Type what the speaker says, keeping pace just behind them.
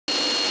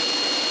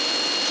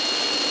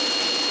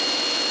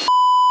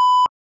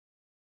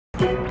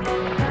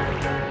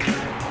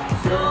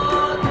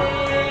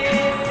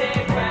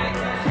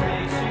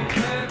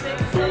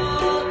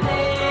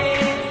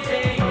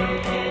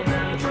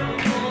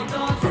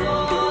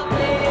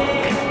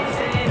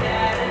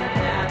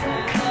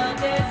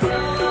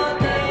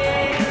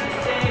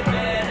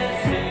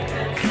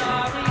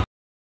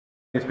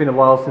It's been a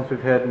while since we've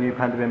heard new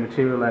Panda Bear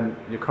material, and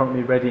you're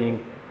currently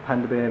readying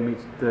Panda Bear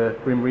meets the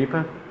Grim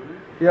Reaper.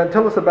 Yeah,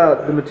 tell us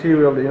about the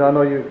material. You know, I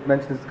know you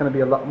mentioned it's going to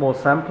be a lot more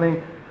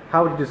sampling.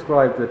 How would you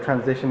describe the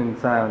transition in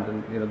sound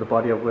and the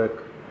body of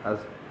work as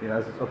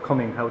as it's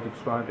upcoming? How would you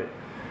describe it?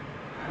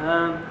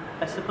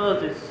 I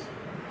suppose it's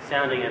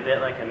sounding a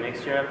bit like a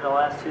mixture of the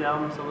last two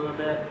albums a little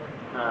bit,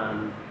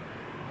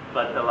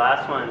 but the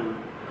last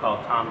one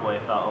called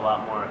Tomboy felt a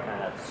lot more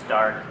kind of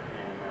stark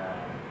and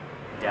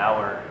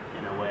dour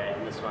in a way,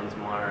 and this one's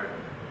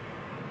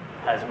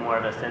has more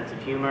of a sense of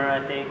humor,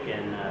 I think,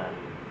 and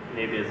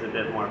maybe is a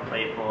bit more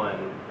playful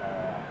and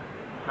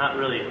not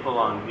really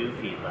full-on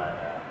goofy,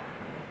 but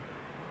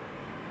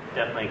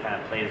definitely kind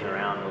of plays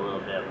around a little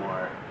bit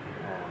more,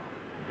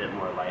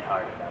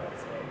 lighthearted, I would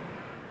say.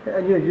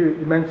 And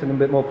you mentioned a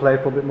bit more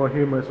playful, a bit more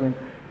humorous. I mean,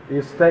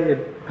 you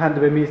stated Panda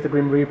Bear meets the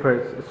Grim Reaper.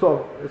 It's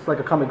like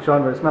a comic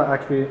genre. It's not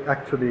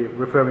actually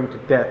referring to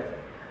death,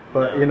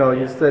 but no,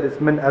 you said it's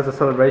meant as a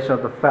celebration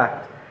of the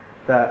fact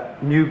that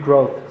new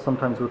growth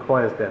sometimes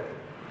requires death.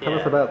 Tell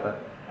us about that.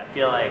 I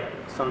feel like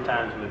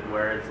sometimes with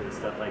words and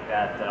stuff like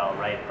that I'll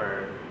write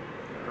for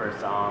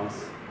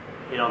songs,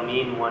 it'll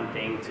mean one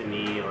thing to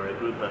me or a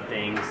group of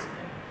things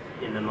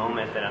in the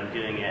moment that I'm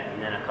doing it,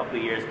 and then a couple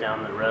of years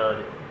down the road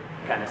it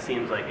kind of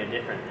seems like a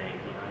different thing,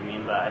 you know what I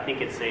mean? But I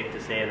think it's safe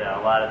to say that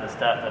a lot of the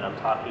stuff that I'm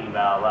talking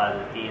about, a lot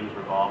of the themes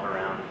revolve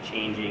around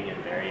changing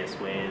in various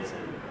ways,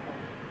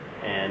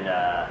 and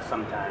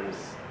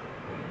sometimes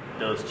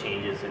those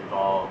changes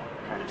involve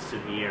kind of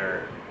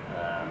severe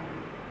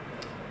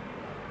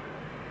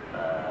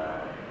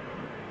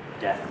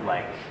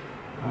death-like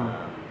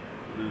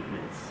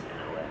movements in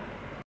a way.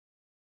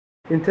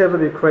 In terms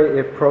of your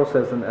creative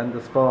process and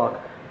the spark,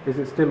 is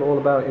it still all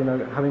about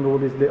having all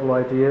these little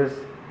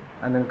ideas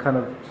and then kind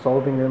of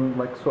solving them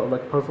sort of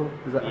like a puzzle?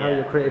 Is that how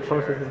your creative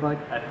process is like?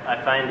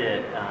 I find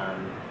it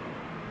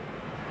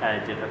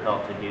kind of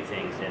difficult to do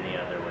things any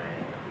other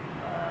way.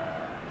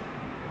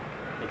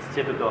 It's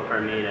typical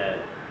for me I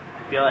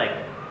feel like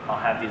I'll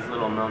have these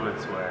little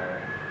moments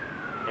where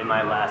they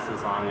might last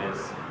as long as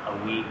a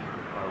week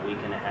or a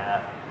week and a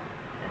half,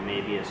 and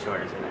maybe as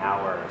short as an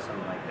hour or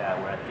something like that,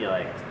 where I feel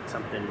like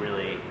something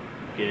really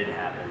good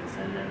happens,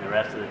 and then the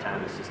rest of the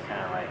time it's just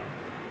kind of like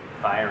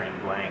firing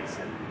blanks,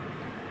 and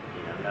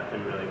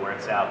nothing really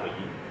works out, but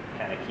you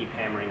kind of keep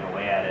hammering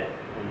away at it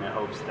in the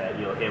hopes that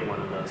you'll hit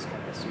one of those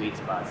kind of sweet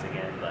spots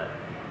again. But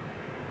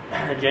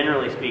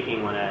generally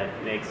speaking, when I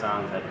make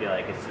songs, I feel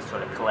like it's just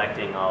sort of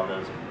collecting all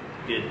those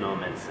good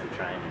moments and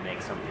trying to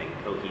make something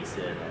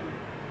cohesive and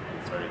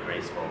sort of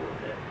graceful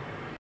with it.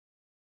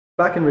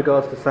 Back in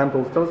regards to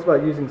samples, tell us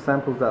about using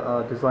samples that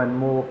are designed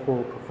more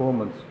for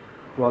performance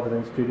rather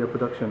than studio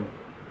production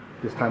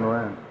this time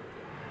around.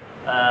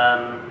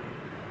 I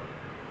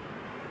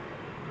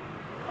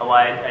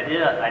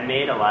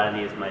made a lot of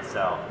these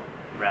myself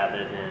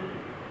rather than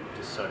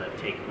just sort of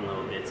taking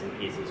little bits and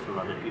pieces from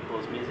other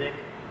people's music.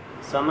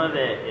 Some of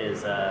it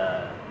is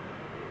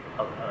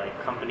like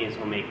companies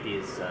will make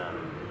these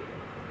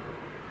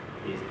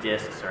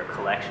discs or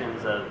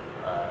collections of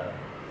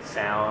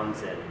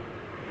sounds and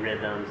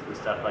rhythms and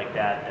stuff like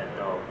that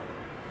they'll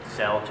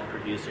sell to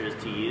producers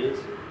to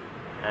use.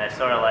 And I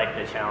sort of like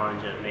the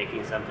challenge of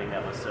making something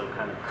that was so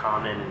kind of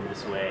common in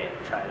this way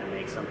and try to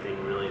make something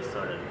really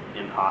sort of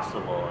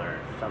impossible or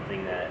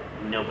something that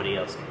nobody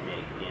else can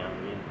make, you know what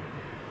I mean?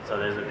 So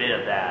there's a bit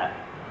of that.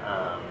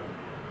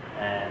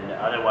 And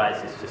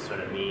otherwise it's just sort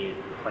of me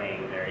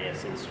playing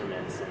various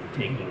instruments and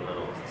taking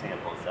little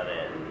samples of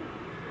it. And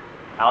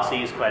I also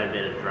use quite a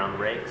bit of drum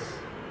breaks.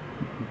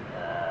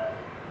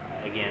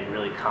 Again,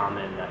 really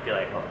common. I feel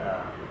like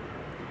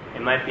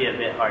it might be a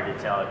bit hard to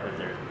tell because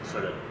they're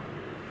sort of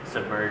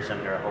submerged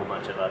under a whole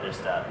bunch of other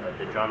stuff, but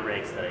the drum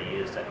breaks that I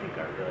used I think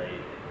are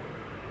really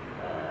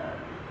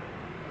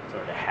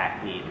sort of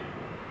hackneyed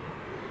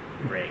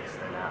breaks.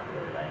 They're not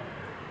really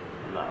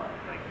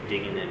like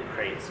digging in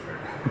crates for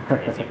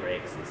crazy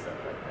breaks and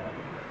stuff like that.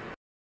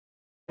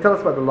 Tell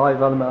us about the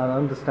live element. I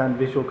understand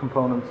visual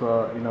components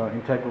are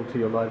integral to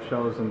your live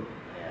shows, and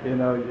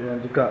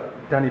you've got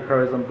Danny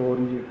Perez on board,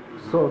 and you're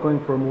sort of going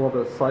for more of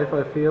a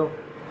sci-fi feel.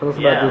 Tell us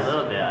about this. Yeah, a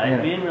little bit.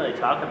 We didn't really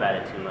talk about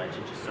it too much.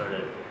 It just sort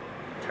of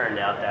turned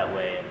out that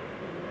way in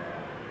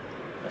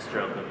a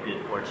stroke of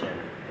good fortune,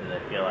 because I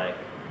feel like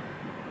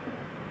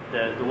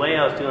the way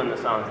I was doing the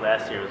songs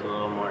last year was a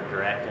little more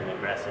direct and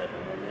aggressive,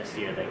 and then this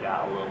year they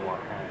got a little more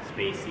kind of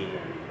spacey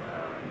and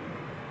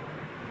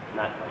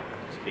not like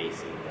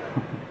spacey, but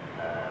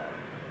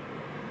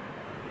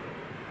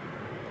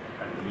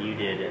kind of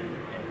muted and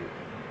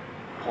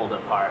pulled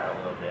apart a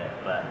little bit.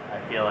 But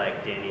I feel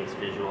like Danny's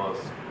visuals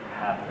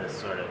have this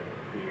sort of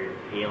weird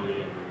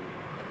alien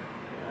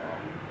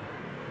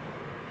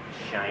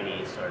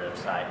shiny sort of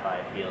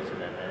sci-fi feel to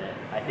them, and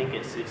I think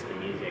it suits the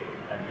music,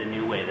 the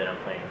new way that I'm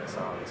playing the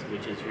songs,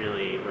 which is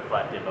really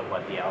reflective of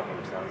what the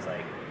album sounds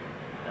like.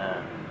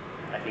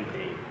 I think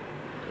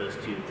those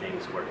two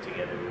things work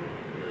together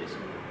really, really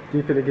smooth. Do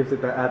you feel it gives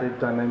it that added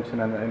dimension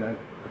and a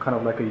kind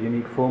of like a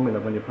unique formula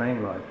when you're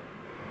playing live?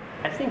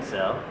 I think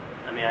so.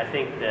 I mean, I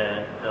think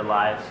the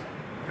live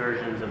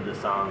versions of the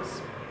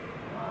songs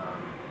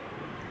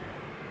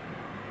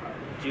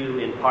do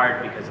in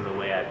part because of the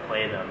way I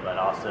play them, but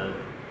also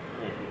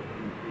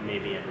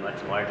maybe in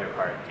much larger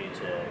part due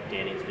to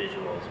Danny's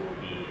visuals will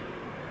be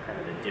kind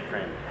of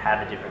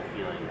have a different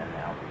feeling than the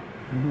album.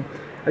 Mm-hmm.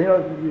 And, you know,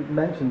 you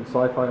mentioned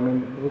sci-fi. I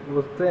mean,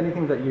 was there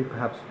anything that you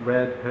perhaps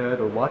read, heard,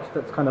 or watched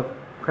that's kind of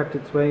crept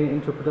its way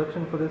into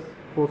production for this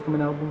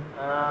forthcoming album?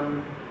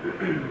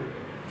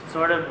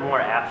 Sort of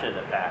more after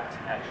the fact,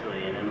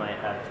 actually, and it might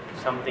have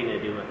something to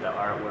do with the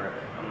artwork.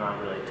 I'm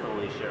not really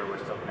totally sure. We're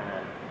still kind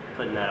of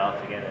putting that all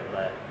together,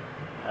 but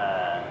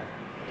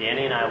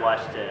Danny and I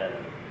watched a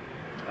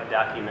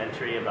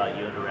documentary about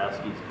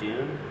Jodorowsky's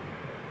Dune,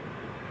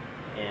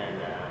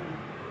 and I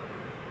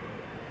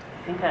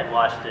think I'd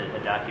watched a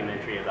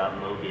documentary about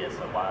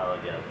Mobius a while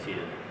ago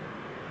too.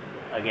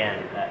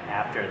 Again,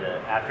 after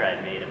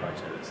I'd made a bunch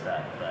of the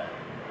stuff, but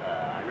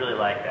I really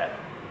like that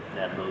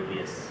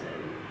Mobius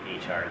and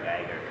H.R.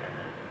 Geiger kind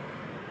of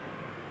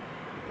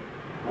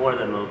more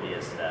the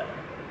Mobius stuff.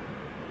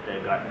 The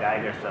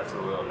Geiger stuff's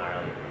a little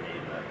gnarly for me,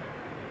 but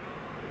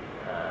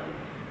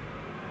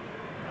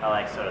I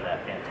like sort of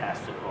that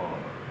fantastical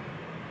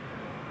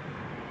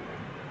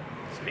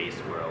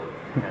space world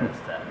kind of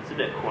stuff. It's a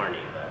bit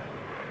corny, but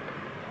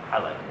I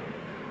like it.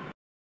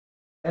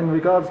 In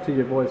regards to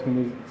your voice, I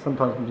mean,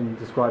 sometimes been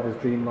described as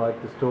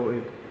dreamlike,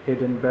 distorted,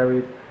 hidden,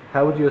 buried.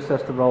 How would you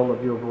assess the role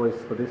of your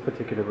voice for this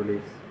particular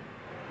release?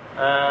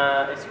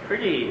 It's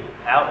pretty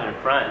out in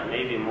front,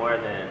 maybe more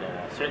than,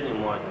 certainly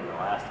more than the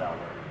last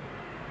album.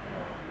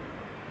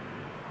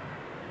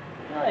 I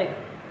feel like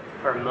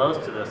for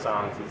most of the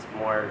songs it's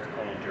more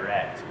kind of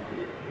direct.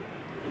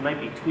 It might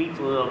be tweaked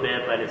a little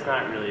bit, but it's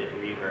not really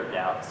reverbed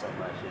out so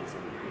much as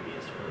in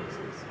previous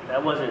releases.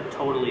 That wasn't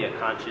totally a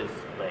conscious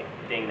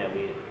thing that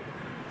we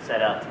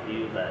set out to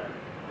do, but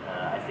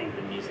I think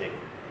the music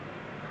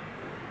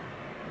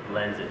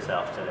lends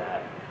itself to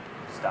that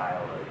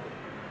style of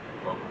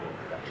local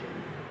production.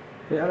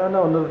 Yeah, and I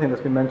know another thing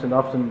that's been mentioned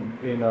often,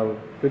 you know,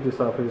 with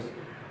yourself is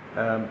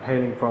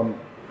hailing from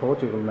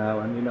Portugal now,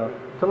 and you know,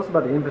 tell us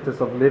about the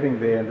impetus of living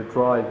there and the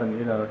drive, and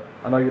you know,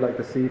 I know you like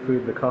the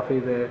seafood, the coffee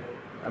there.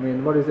 I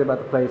mean, what is it about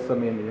the place? I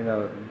mean, you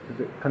know,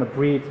 does it kind of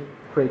breed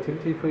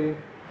creativity for you?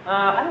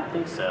 I don't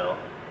think so.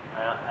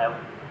 I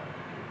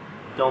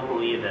don't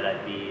believe that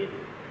I'd be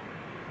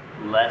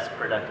less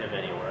productive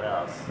anywhere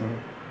else,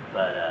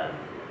 but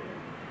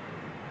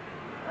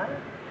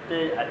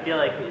I feel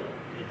like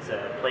it's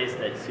a place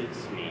that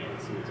suits me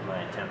and suits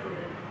my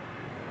temperament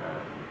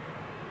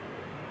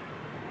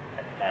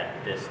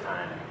at this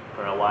time.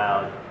 For a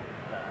while,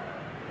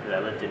 because I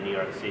lived in New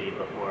York City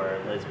before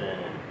Lisbon,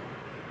 and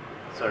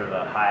sort of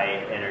a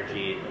high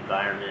energy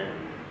environment,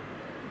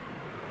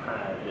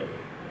 kind of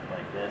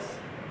like this,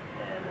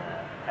 and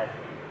I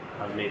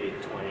was maybe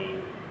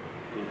between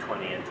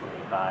 20 and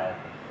 25,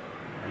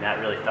 and that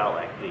really felt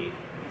like the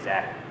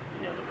exact,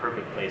 you know, the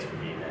perfect place for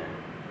me then.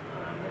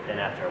 But then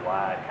after a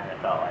while, I kind of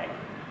felt like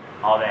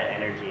all that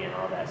energy and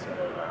all that sort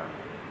of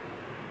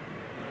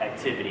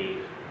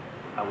activity,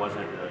 I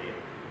wasn't really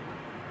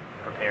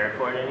prepared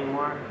for it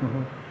anymore.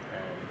 And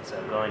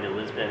so going to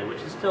Lisbon,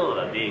 which is still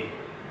a big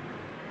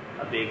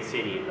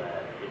city,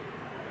 but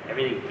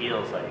everything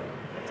feels like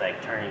it's like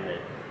turning the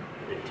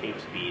tape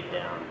speed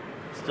down.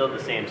 It's still the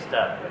same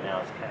stuff, but now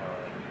it's kind of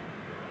like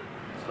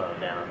slowed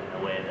down in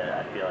a way that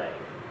I feel like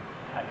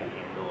I can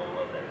handle a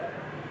little bit better.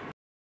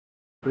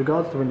 With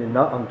regards to when you're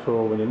not on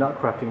tour, when you're not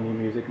crafting new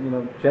music, you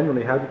know,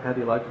 generally, how do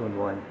you like to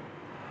unwind?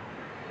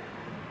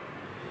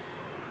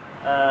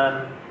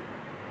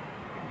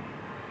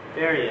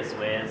 Various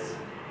ways.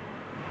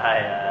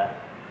 I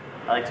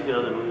like to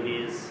go to the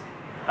movies.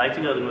 I like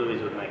to go to the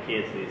movies with my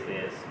kids these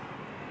days.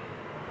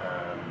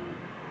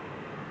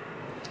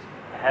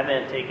 I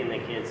haven't taken the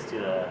kids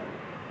to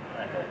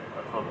a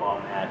football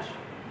match,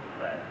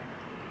 but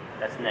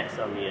that's next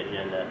on the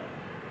agenda.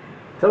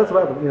 Tell us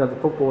about the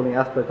footballing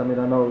aspect. I mean,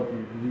 I know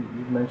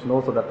you mentioned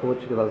also that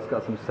Portugal has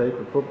got some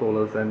sacred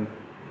footballers, and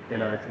you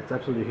know it's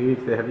absolutely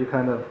huge there. Have you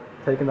kind of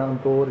taken that on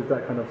board? Is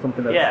that kind of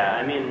something that? Yeah,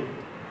 I mean,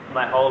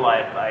 my whole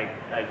life I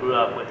grew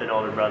up with an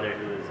older brother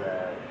who is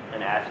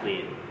an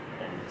athlete,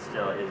 and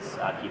still his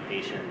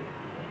occupation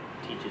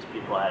teaches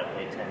people how to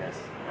play tennis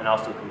and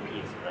also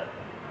competes. But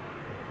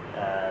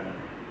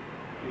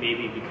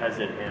maybe because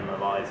of him,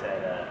 I've always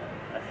had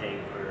a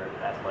thing for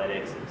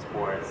athletics and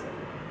sports. And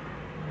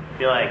I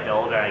feel like the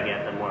older I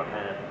get, the more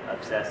kind of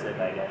obsessive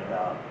I get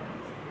about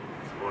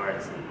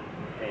sports and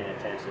paying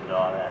attention to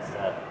all that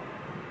stuff.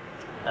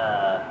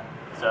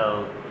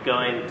 So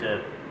going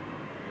to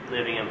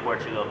living in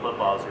Portugal,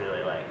 football is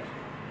really like,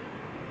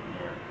 you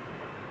know,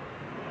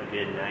 a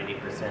good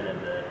 90%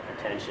 of the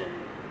attention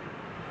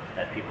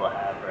that people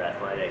have for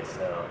athletics,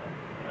 so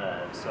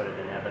it's sort of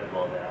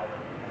inevitable that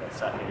I'm gonna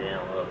suck it in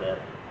a little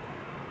bit.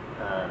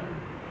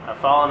 I've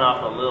fallen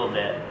off a little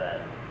bit,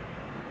 but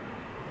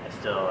I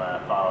still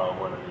follow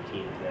one of the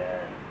teams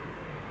there.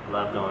 I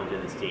love going to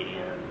the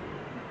stadium.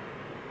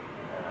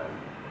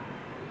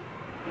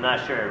 I'm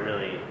not sure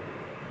really,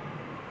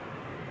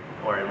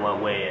 or in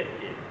what way it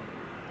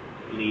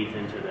leads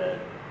into the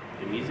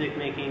music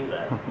making,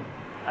 but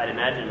I'd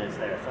imagine it's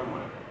there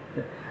somewhere.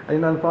 Yeah.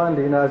 And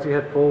finally, you know, as you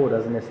head forward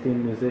as an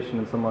esteemed musician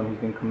and someone who's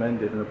been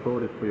commended and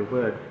applauded for your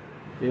work,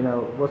 you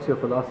know, what's your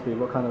philosophy?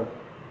 What kind of,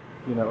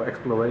 you know,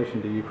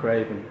 exploration do you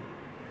crave, and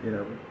you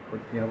know,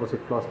 what's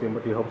your philosophy, and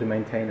what do you hope to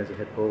maintain as you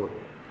head forward?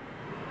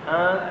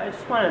 I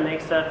just want to make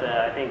stuff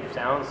that I think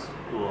sounds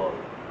cool.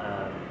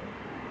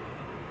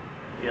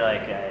 I feel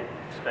like I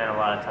spent a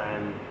lot of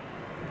time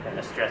kind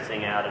of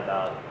stressing out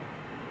about,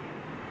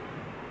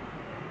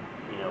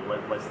 you know,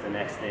 what's the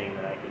next thing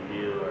that I can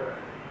do, or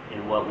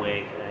in what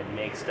way can I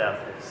make stuff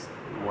that's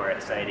more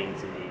exciting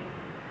to me.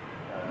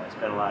 I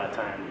spend a lot of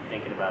time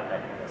thinking about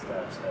that kind of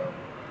stuff, so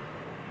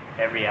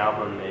every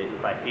album,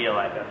 if I feel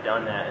like I've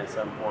done that in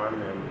some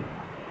form, then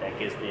that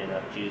gives me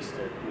enough juice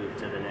to move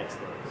to the next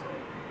thing.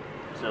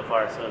 So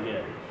far, so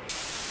good.